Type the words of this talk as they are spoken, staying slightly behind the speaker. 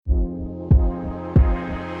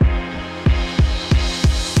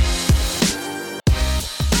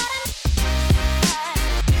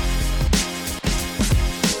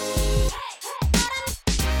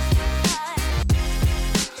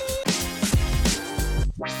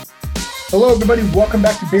Hello, everybody. Welcome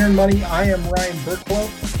back to Beer and Money. I am Ryan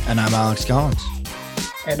Burklow. And I'm Alex Collins.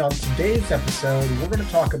 And on today's episode, we're going to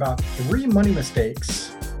talk about 3 money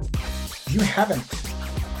mistakes you haven't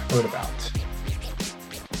heard about.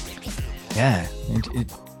 Yeah.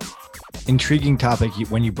 Intriguing topic.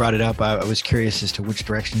 When you brought it up, I was curious as to which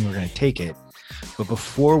direction you were going to take it. But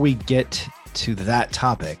before we get to that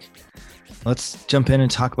topic, let's jump in and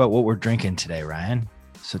talk about what we're drinking today, Ryan.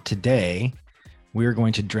 So today, we're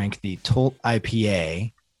going to drink the Tolt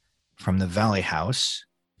IPA from the Valley House,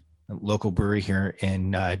 a local brewery here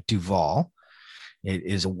in Duval. It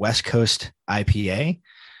is a West Coast IPA,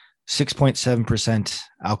 6.7%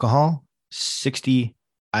 alcohol, 60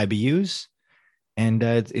 IBUs, and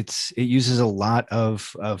it uses a lot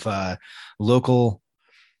of local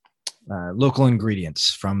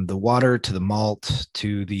ingredients, from the water to the malt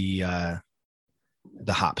to the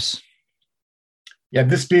hops. Yeah,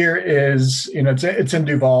 this beer is, it's in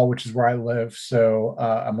Duval, which is where I live. So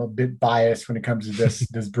I'm a bit biased when it comes to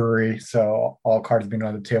this brewery. So all cards being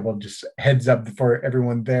on the table, just heads up for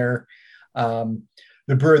everyone there. The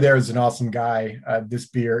brewer there is an awesome guy. This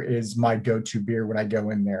beer is my go-to beer when I go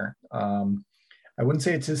in there. I wouldn't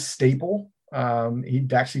say it's his staple. He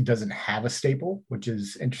actually doesn't have a staple, which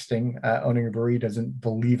is interesting. Owning a brewery, doesn't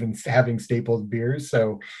believe in having staples beers.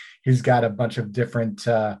 So he's got a bunch of different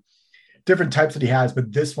types that he has,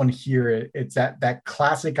 but this one here, it's that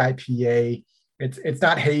classic IPA. It's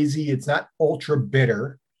not hazy, it's not ultra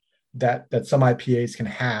bitter that some IPAs can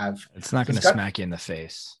have. It's not going to smack you in the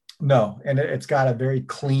face. No, and it's got a very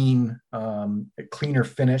clean, cleaner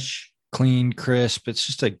finish. Clean, crisp. It's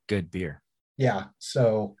just a good beer. Yeah,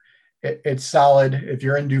 so it's solid. If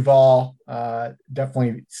you're in Duval,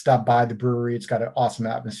 definitely stop by the brewery. It's got an awesome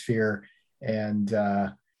atmosphere, and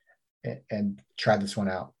try this one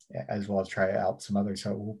out, as well as try out some others.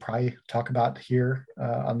 So we'll probably talk about here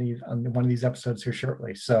on one of these episodes here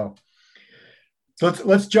shortly. So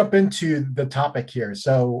let's jump into the topic here.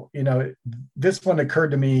 So, this one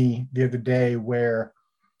occurred to me the other day where,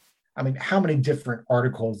 how many different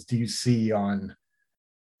articles do you see on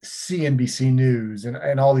CNBC News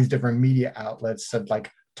and all these different media outlets that, like,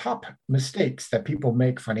 top mistakes that people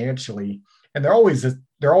make financially? And they're always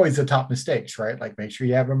the top mistakes, right? Like, make sure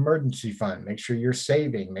you have an emergency fund, make sure you're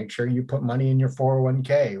saving, make sure you put money in your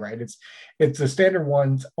 401k, right? It's the standard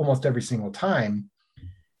ones almost every single time.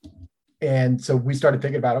 And so we started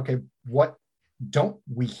thinking about, okay, what don't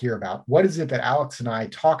we hear about? What is it that Alex and I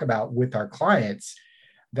talk about with our clients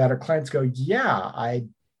that our clients go, yeah, I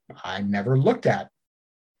never looked at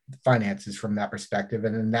finances from that perspective.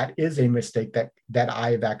 And then that is a mistake that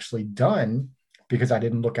I've actually done because I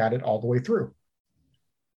didn't look at it all the way through.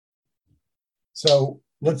 So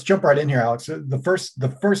let's jump right in here, Alex.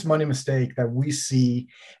 The first money mistake that we see,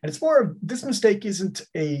 and it's more of, this mistake isn't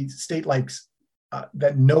a state like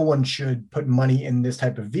that no one should put money in this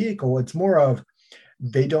type of vehicle. It's more of,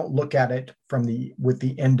 they don't look at it with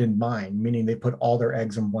the end in mind, meaning they put all their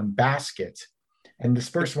eggs in one basket. And this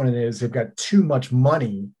first one is, they've got too much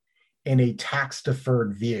money in a tax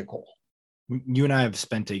deferred vehicle. You and I have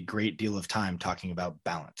spent a great deal of time talking about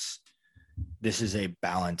balance. This is a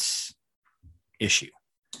balance issue.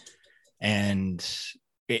 And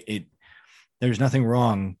there's nothing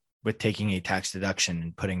wrong with taking a tax deduction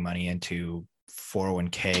and putting money into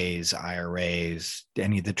 401ks, IRAs,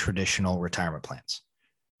 any of the traditional retirement plans.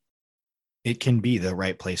 It can be the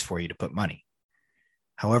right place for you to put money.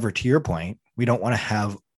 However, to your point, we don't want to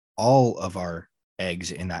have all of our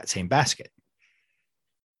eggs in that same basket.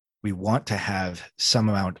 We want to have some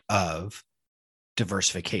amount of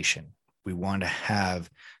diversification. We want to have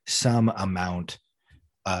some amount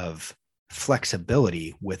of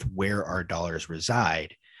flexibility with where our dollars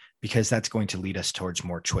reside, because that's going to lead us towards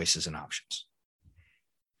more choices and options.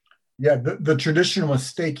 Yeah, the traditional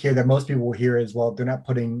mistake here that most people will hear is, well, they're not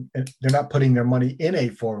putting their money in a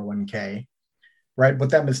 401k, right?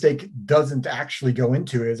 What that mistake doesn't actually go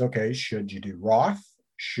into is, okay, should you do Roth?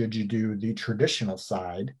 Should you do the traditional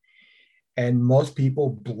side? And most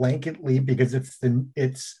people blanketly, because it's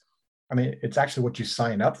actually what you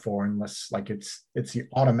sign up for, unless, like, it's the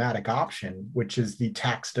automatic option, which is the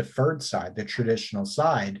tax deferred side, the traditional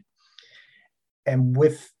side. And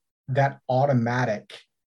with that automatic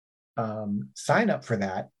sign up for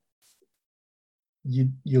that, you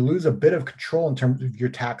lose a bit of control in terms of your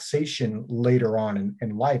taxation later on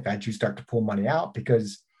in life as you start to pull money out,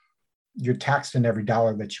 because you're taxed in every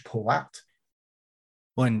dollar that you pull out.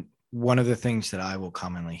 One of the things that I will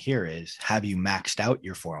commonly hear is, have you maxed out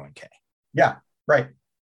your 401k? Yeah, right.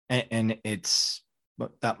 And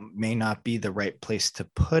that may not be the right place to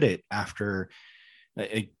put it after,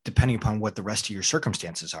 depending upon what the rest of your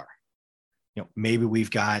circumstances are. maybe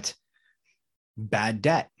we've got bad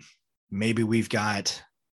debt. Maybe we've got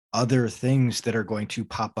other things that are going to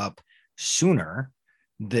pop up sooner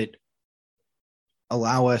that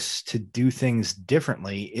allow us to do things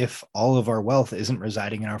differently if all of our wealth isn't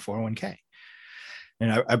residing in our 401k.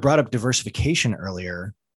 And I brought up diversification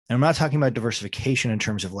earlier, and I'm not talking about diversification in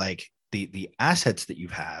terms of like the assets that you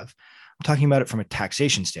have. I'm talking about it from a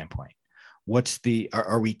taxation standpoint.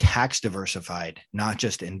 Are we tax diversified, not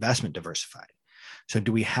just investment diversified? So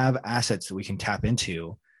do we have assets that we can tap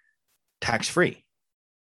into tax-free?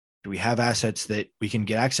 Do we have assets that we can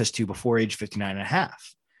get access to before age 59 and a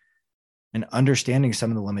half? And understanding some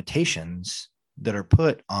of the limitations that are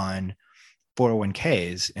put on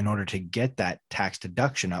 401ks in order to get that tax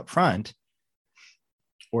deduction up front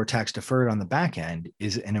or tax deferred on the back end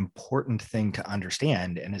is an important thing to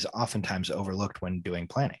understand and is oftentimes overlooked when doing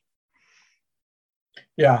planning.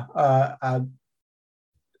 Yeah, I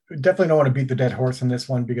definitely don't want to beat the dead horse on this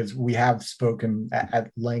one because we have spoken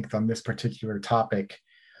at length on this particular topic.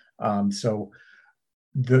 So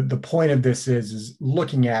the point of this is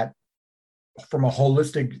looking at, from a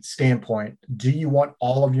holistic standpoint, do you want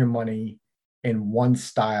all of your money in one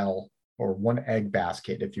style or one egg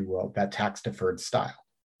basket, if you will, that tax deferred style,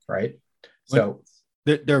 right? So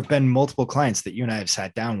there have been multiple clients that you and I have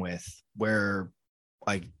sat down with where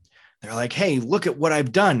like they're like, hey, look at what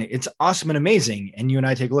I've done. It's awesome and amazing. And you and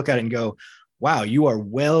I take a look at it and go, wow, you are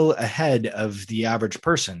well ahead of the average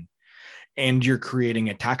person and you're creating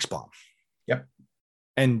a tax bomb. Yep.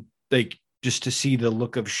 And like, just to see the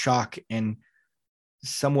look of shock and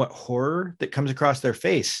somewhat horror that comes across their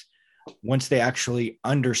face once they actually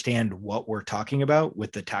understand what we're talking about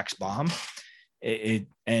with the tax bomb,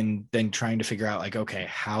 and then trying to figure out like, okay,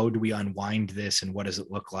 how do we unwind this and what does it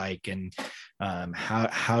look like? And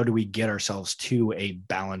how do we get ourselves to a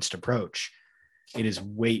balanced approach? It is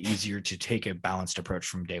way easier to take a balanced approach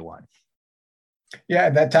from day one. Yeah,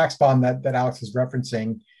 that tax bomb that Alex is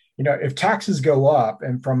referencing, if taxes go up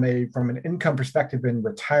and from an income perspective in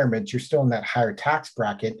retirement, you're still in that higher tax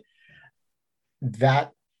bracket,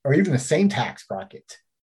 or even the same tax bracket,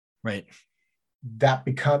 right?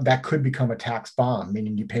 That could become a tax bomb,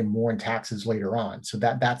 meaning you pay more in taxes later on. So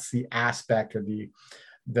that's the aspect or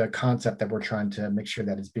the concept that we're trying to make sure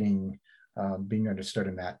that is being understood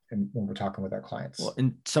in that, and when we're talking with our clients. Well,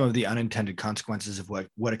 and some of the unintended consequences of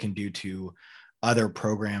what it can do to other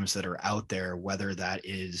programs that are out there, whether that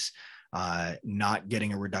is not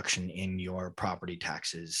getting a reduction in your property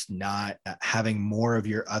taxes, not having more of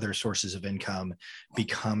your other sources of income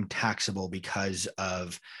become taxable because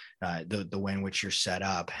of the way in which you're set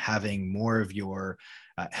up, having more of your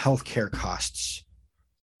healthcare costs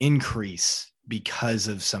increase because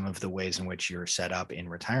of some of the ways in which you're set up in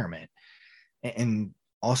retirement, and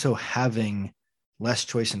also having less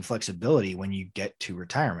choice and flexibility when you get to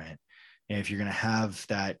retirement. And if you're going to have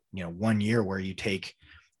that, 1 year where you take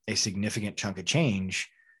a significant chunk of change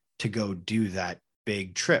to go do that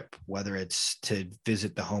big trip, whether it's to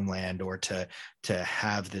visit the homeland or to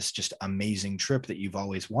have this just amazing trip that you've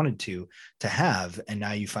always wanted to have, and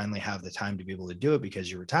now you finally have the time to be able to do it because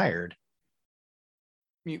you're retired,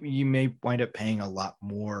 you may wind up paying a lot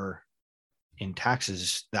more in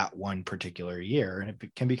taxes that one particular year, and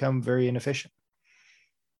it can become very inefficient.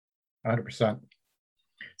 100%.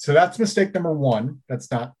 So that's mistake number one.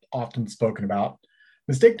 That's not often spoken about.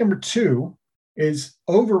 Mistake number two is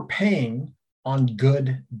overpaying on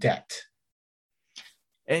good debt.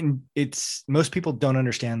 And most people don't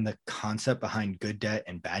understand the concept behind good debt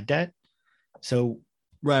and bad debt. So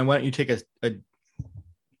Ryan, why don't you take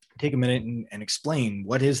a minute and explain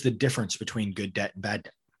what is the difference between good debt and bad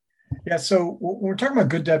debt? Yeah, so when we're talking about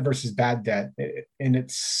good debt versus bad debt, in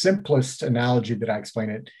its simplest analogy that I explain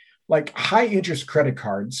it, like high interest credit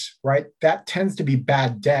cards, right? That tends to be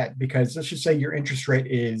bad debt because let's just say your interest rate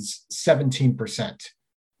is 17%.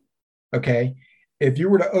 Okay. If you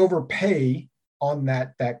were to overpay on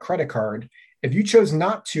that credit card, if you chose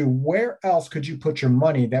not to, where else could you put your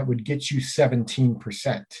money that would get you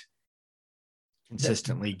 17%?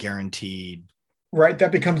 Consistently guaranteed. Right.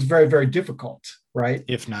 That becomes very, very difficult, right?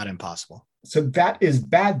 If not impossible. So that is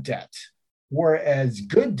bad debt. Whereas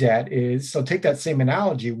good debt is, so take that same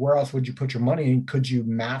analogy, where else would you put your money in? Could you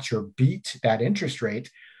match or beat that interest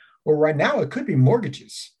rate? Well, right now it could be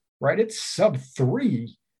mortgages, right? It's sub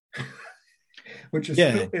 3, which is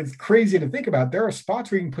it's crazy to think about. There are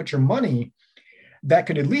spots where you can put your money that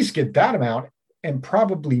could at least get that amount and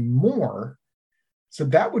probably more. So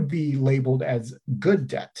that would be labeled as good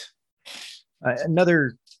debt.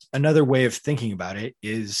 Another way of thinking about it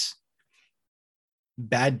is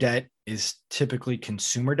bad debt is typically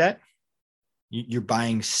consumer debt, You're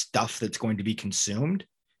buying stuff that's going to be consumed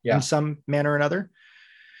Yeah. in some manner or another.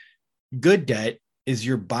 Good debt is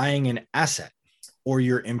you're buying an asset or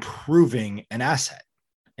you're improving an asset.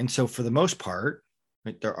 And so for the most part,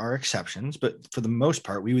 there are exceptions, but for the most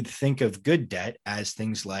part, we would think of good debt as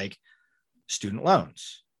things like student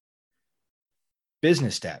loans,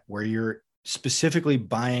 business debt, where you're specifically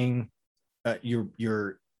buying,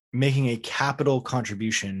 you're making a capital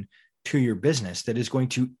contribution to your business that is going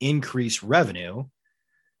to increase revenue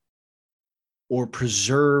or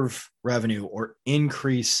preserve revenue or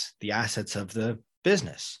increase the assets of the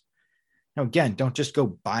business. Now, again, don't just go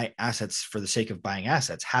buy assets for the sake of buying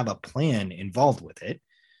assets. Have a plan involved with it.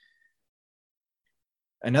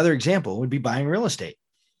 Another example would be buying real estate.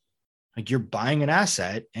 Like you're buying an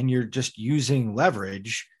asset and you're just using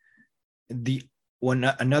leverage.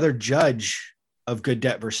 Another judge of good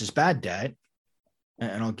debt versus bad debt,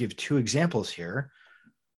 and I'll give two examples here.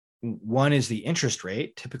 One is the interest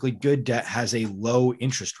rate. Typically, good debt has a low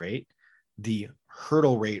interest rate. The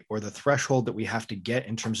hurdle rate or the threshold that we have to get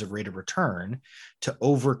in terms of rate of return to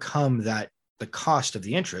overcome that, the cost of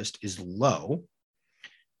the interest, is low.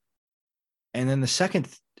 And then the second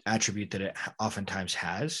attribute that it oftentimes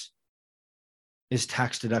has is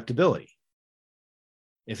tax deductibility.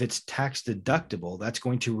 If it's tax deductible, that's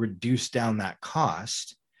going to reduce down that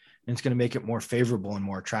cost, and it's going to make it more favorable and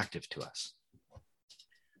more attractive to us.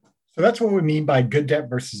 So that's what we mean by good debt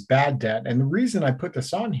versus bad debt. And the reason I put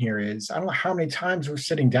this on here is I don't know how many times we're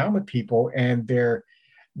sitting down with people and they're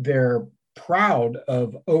proud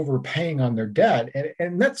of overpaying on their debt.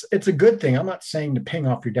 And it's a good thing. I'm not saying that paying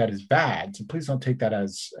off your debt is bad. So please don't take that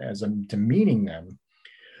as I'm demeaning them.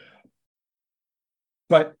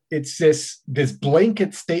 But it's this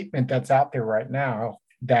blanket statement that's out there right now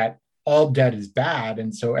that all debt is bad.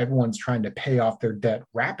 And so everyone's trying to pay off their debt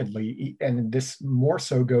rapidly. And this more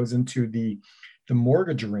so goes into the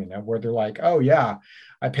mortgage arena where they're like, oh yeah,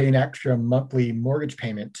 I pay an extra monthly mortgage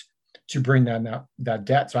payment to bring down that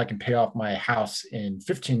debt so I can pay off my house in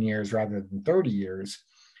 15 years rather than 30 years.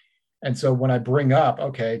 And so when I bring up,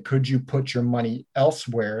 okay, could you put your money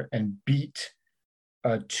elsewhere and beat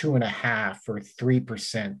a 2.5% or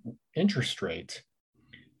 3% interest rate?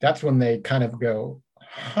 That's when they kind of go,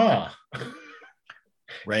 huh.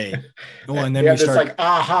 Right. Well, and then we have this like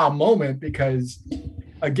aha moment because,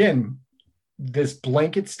 again, this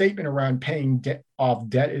blanket statement around paying off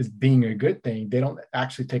debt is being a good thing. They don't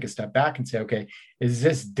actually take a step back and say, okay, is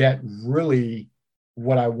this debt really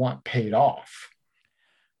what I want paid off?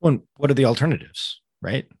 Well, what are the alternatives,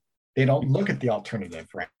 right? They don't look at the alternative,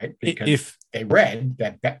 right? Because if they read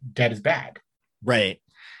that debt is bad. Right.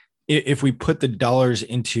 If we put the dollars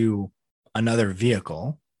into another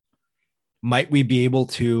vehicle, might we be able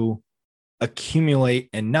to accumulate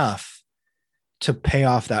enough to pay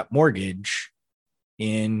off that mortgage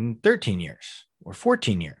in 13 years or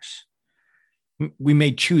 14 years? We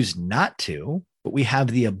may choose not to, but we have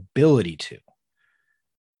the ability to.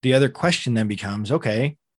 The other question then becomes,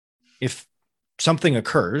 okay, if something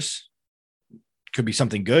occurs, could be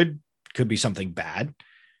something good, could be something bad,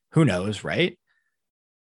 who knows, right?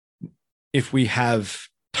 If we have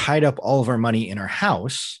tied up all of our money in our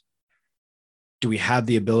house, do we have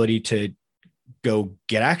the ability to go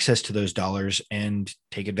get access to those dollars and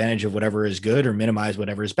take advantage of whatever is good or minimize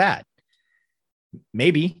whatever is bad?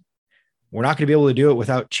 Maybe. We're not going to be able to do it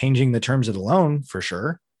without changing the terms of the loan, for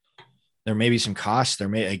sure. There may be some costs.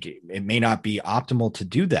 It may not be optimal to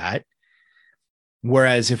do that.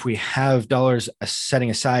 Whereas if we have dollars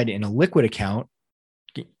setting aside in a liquid account,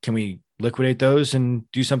 can we liquidate those and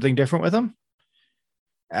do something different with them?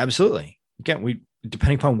 Absolutely. Again,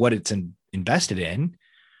 depending upon what it's invested in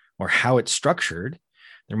or how it's structured,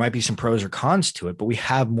 there might be some pros or cons to it, but we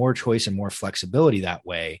have more choice and more flexibility that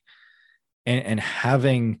way. And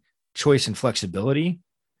having choice and flexibility,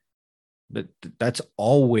 but that's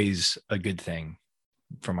always a good thing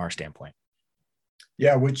from our standpoint.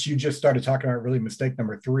 Yeah, which you just started talking about, really mistake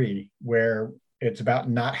number 3, where it's about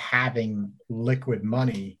not having liquid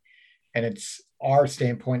money. And our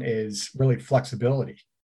standpoint is really flexibility.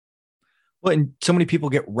 Well, and so many people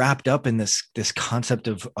get wrapped up in this concept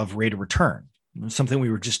of rate of return, something we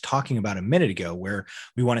were just talking about a minute ago, where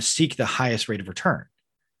we want to seek the highest rate of return.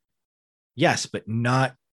 Yes, but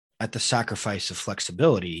not at the sacrifice of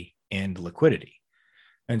flexibility and liquidity.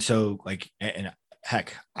 And so, and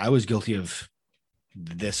heck, I was guilty of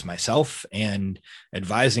this myself and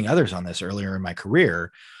advising others on this earlier in my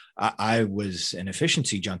career. I was an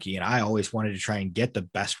efficiency junkie, and I always wanted to try and get the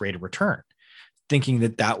best rate of return, thinking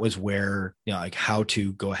that was where, how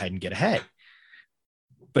to go ahead and get ahead.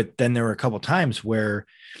 But then there were a couple of times where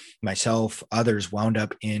myself, others wound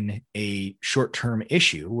up in a short-term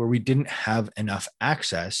issue where we didn't have enough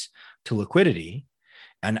access to liquidity,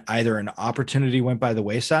 and either an opportunity went by the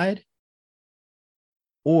wayside,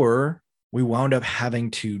 or we wound up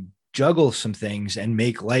having to juggle some things and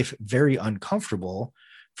make life very uncomfortable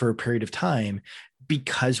for a period of time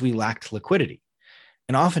because we lacked liquidity.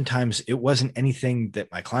 And oftentimes it wasn't anything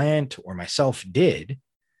that my client or myself did.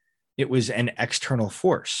 It was an external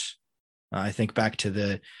force. I think back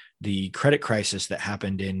to the credit crisis that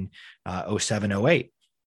happened in 07, 08,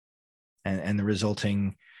 and the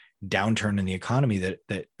resulting downturn in the economy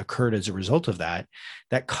that occurred as a result of that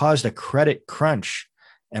caused a credit crunch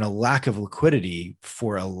and a lack of liquidity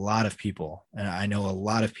for a lot of people. And I know a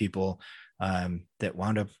lot of people that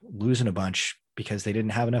wound up losing a bunch because they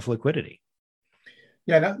didn't have enough liquidity.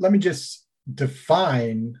 Yeah, now, let me just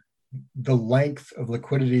define the length of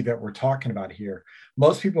liquidity that we're talking about here.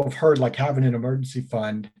 Most people have heard like having an emergency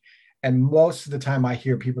fund. And most of the time I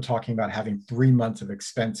hear people talking about having 3 months of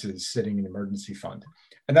expenses sitting in an emergency fund.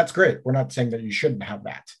 And that's great. We're not saying that you shouldn't have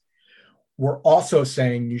that. We're also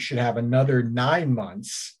saying you should have another 9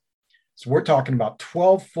 months. So we're talking about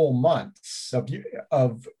 12 full months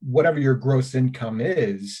of whatever your gross income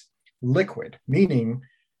is liquid, meaning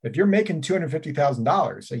if you're making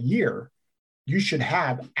 $250,000 a year, you should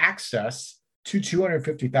have access to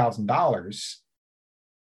 $250,000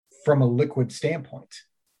 from a liquid standpoint.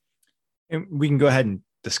 And we can go ahead and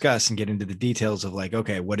discuss and get into the details of like,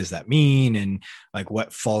 okay, what does that mean? And like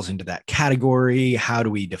what falls into that category? How do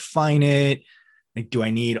we define it? Like, do I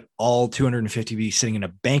need all 250 be sitting in a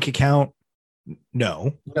bank account?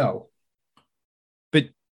 No. But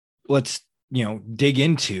let's, dig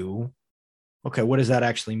into, okay, what does that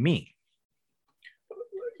actually mean?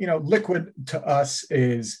 Liquid to us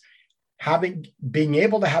is being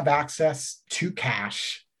able to have access to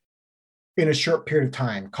cash in a short period of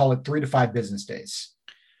time, call it 3 to 5 business days.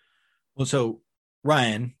 Well, so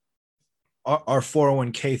Ryan, our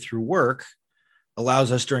 401k through work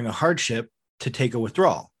allows us during a hardship to take a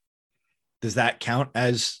withdrawal. Does that count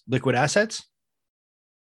as liquid assets?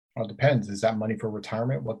 Well, it depends. Is that money for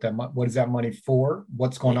retirement? What is that money for?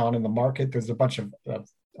 What's going on in the market? There's a bunch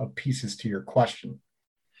of pieces to your question.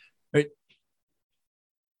 Right.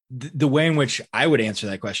 The way in which I would answer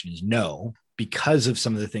that question is no, because of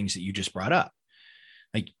some of the things that you just brought up.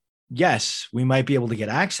 Like, yes, we might be able to get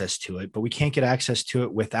access to it, but we can't get access to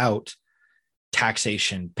it without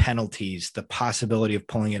taxation, penalties, the possibility of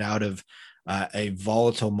pulling it out of a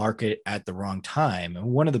volatile market at the wrong time. And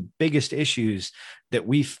one of the biggest issues that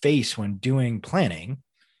we face when doing planning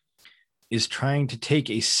is trying to take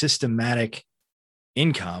a systematic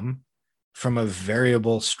income from a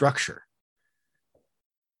variable structure.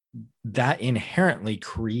 That inherently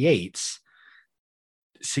creates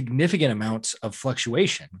significant amounts of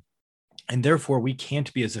fluctuation. And therefore, we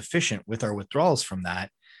can't be as efficient with our withdrawals from that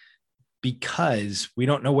because we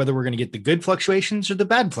don't know whether we're going to get the good fluctuations or the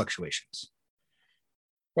bad fluctuations.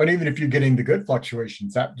 But even if you're getting the good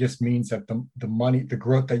fluctuations, that just means that the money, the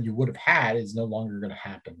growth that you would have had is no longer going to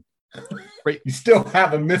happen. Right. You still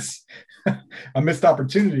have a missed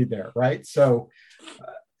opportunity there, right? So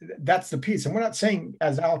that's the piece. And we're not saying,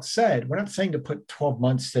 as Alex said, we're not saying to put 12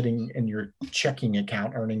 months sitting in your checking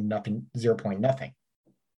account earning nothing, 0. nothing.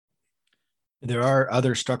 There are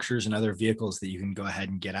other structures and other vehicles that you can go ahead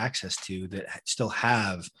and get access to that still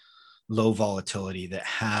have low volatility, that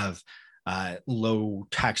have low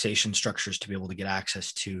taxation structures to be able to get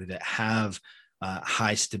access to, that have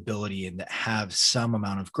high stability, and that have some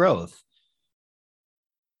amount of growth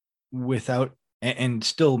without and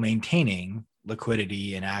still maintaining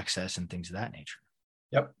liquidity and access and things of that nature.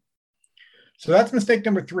 Yep. So that's mistake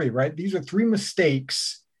number 3, right? These are 3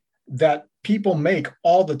 mistakes that people make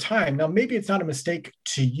all the time. Now, maybe it's not a mistake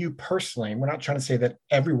to you personally. We're not trying to say that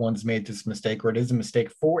everyone's made this mistake or it is a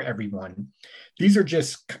mistake for everyone. These are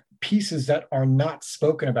just pieces that are not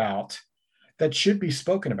spoken about that should be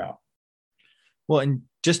spoken about. Well, and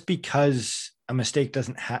just because a mistake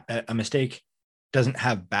doesn't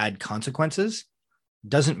have bad consequences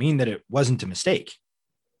doesn't mean that it wasn't a mistake.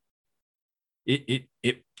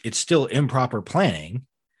 It's still improper planning.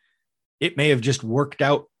 It may have just worked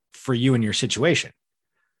out for you in your situation.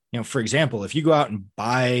 For example, if you go out and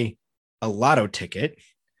buy a lotto ticket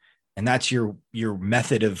and that's your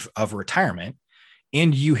method of retirement,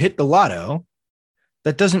 and you hit the lotto,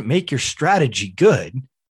 that doesn't make your strategy good.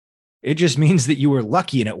 It just means that you were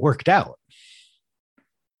lucky and it worked out.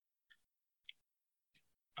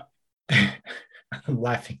 I'm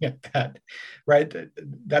laughing at that, right?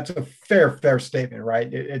 That's a fair statement,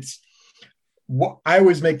 right? It's what I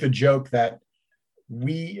always make the joke that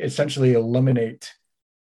we essentially eliminate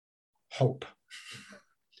hope.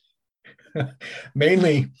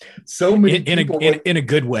 Mainly, so many people in a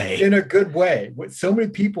good way. In a good way. So many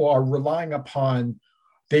people are relying upon,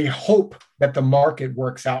 they hope that the market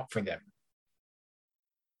works out for them,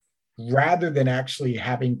 rather than actually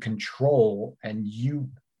having control and you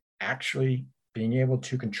actually being able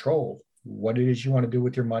to control what it is you want to do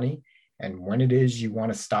with your money and when it is you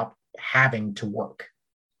want to stop having to work.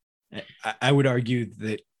 I would argue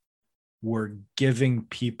that we're giving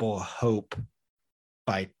people hope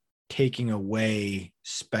by taking away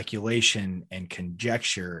speculation and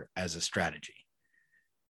conjecture as a strategy.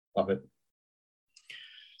 Love it.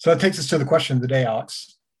 So that takes us to the question of the day,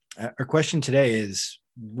 Alex. Our question today is,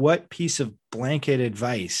 what piece of blanket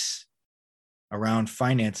advice around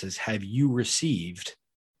finances have you received,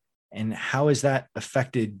 and how has that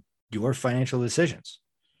affected your financial decisions?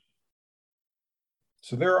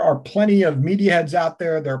 So there are plenty of media heads out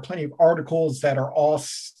there. There are plenty of articles that are all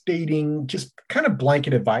stating just kind of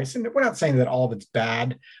blanket advice. And we're not saying that all of it's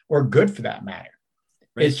bad or good for that matter.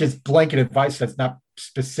 Right. It's just blanket advice that's not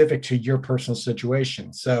specific to your personal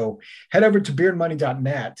situation. So head over to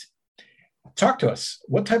beardmoney.net. Talk to us.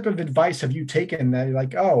 What type of advice have you taken that you're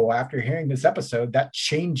like, oh, after hearing this episode, that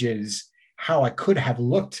changes how I could have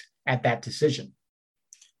looked at that decision?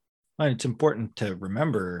 Well, it's important to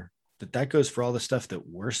remember that goes for all the stuff that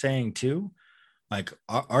we're saying too. Like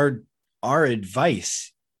our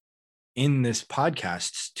advice in this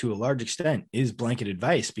podcast to a large extent is blanket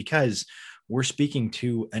advice because we're speaking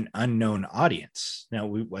to an unknown audience. Now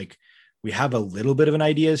we have a little bit of an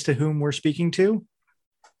idea as to whom we're speaking to,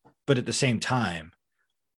 but at the same time,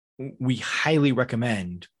 we highly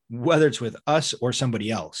recommend, whether it's with us or somebody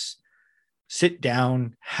else, sit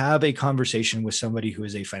down, have a conversation with somebody who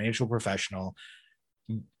is a financial professional,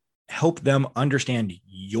 help them understand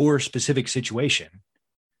your specific situation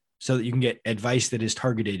so that you can get advice that is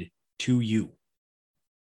targeted to you.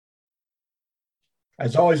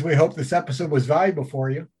 As always, we hope this episode was valuable for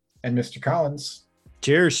you. And Mr. Collins.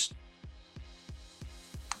 Cheers.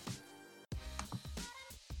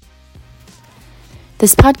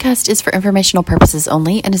 This podcast is for informational purposes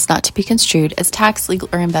only and is not to be construed as tax, legal,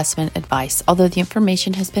 or investment advice. Although the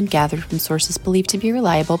information has been gathered from sources believed to be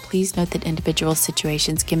reliable, please note that individual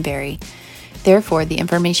situations can vary. Therefore, the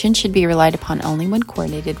information should be relied upon only when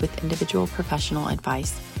coordinated with individual professional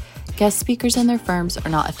advice. Guest speakers and their firms are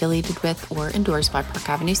not affiliated with or endorsed by Park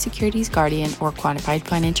Avenue Securities, Guardian, or Quantified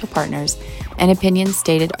Financial Partners, and opinions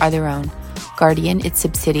stated are their own. Guardian, its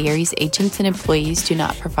subsidiaries, agents, and employees do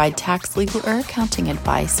not provide tax, legal, or accounting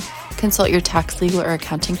advice. Consult your tax, legal, or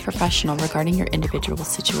accounting professional regarding your individual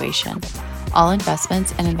situation. All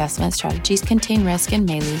investments and investment strategies contain risk and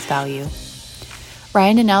may lose value.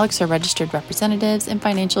 Ryan and Alex are registered representatives and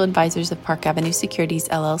financial advisors of Park Avenue Securities,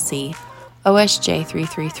 LLC, OSJ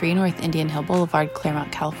 333 North Indian Hill Boulevard,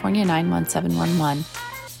 Claremont, California 91711.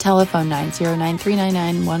 Telephone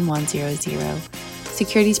 909-399-1100.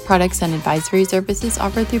 Securities products and advisory services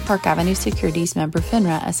offered through Park Avenue Securities, member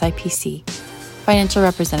FINRA, SIPC. Financial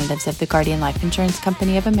representatives of the Guardian Life Insurance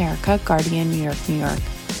Company of America, Guardian, New York, New York.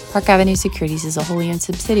 Park Avenue Securities is a wholly owned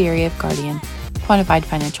subsidiary of Guardian. Quantified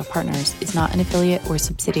Financial Partners is not an affiliate or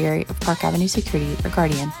subsidiary of Park Avenue Securities or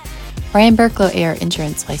Guardian. Ryan Burklow, AR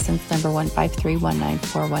Insurance License Number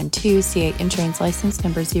 153-19412, CA Insurance License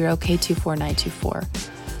Number 0K24924.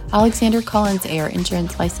 Alexander Collins, AR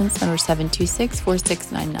Insurance License Number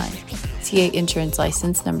 7264699, CA Insurance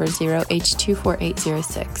License Number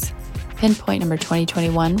 0H24806. Pinpoint Number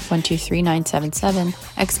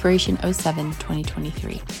 2021-123977, Expiration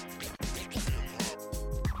 07-2023.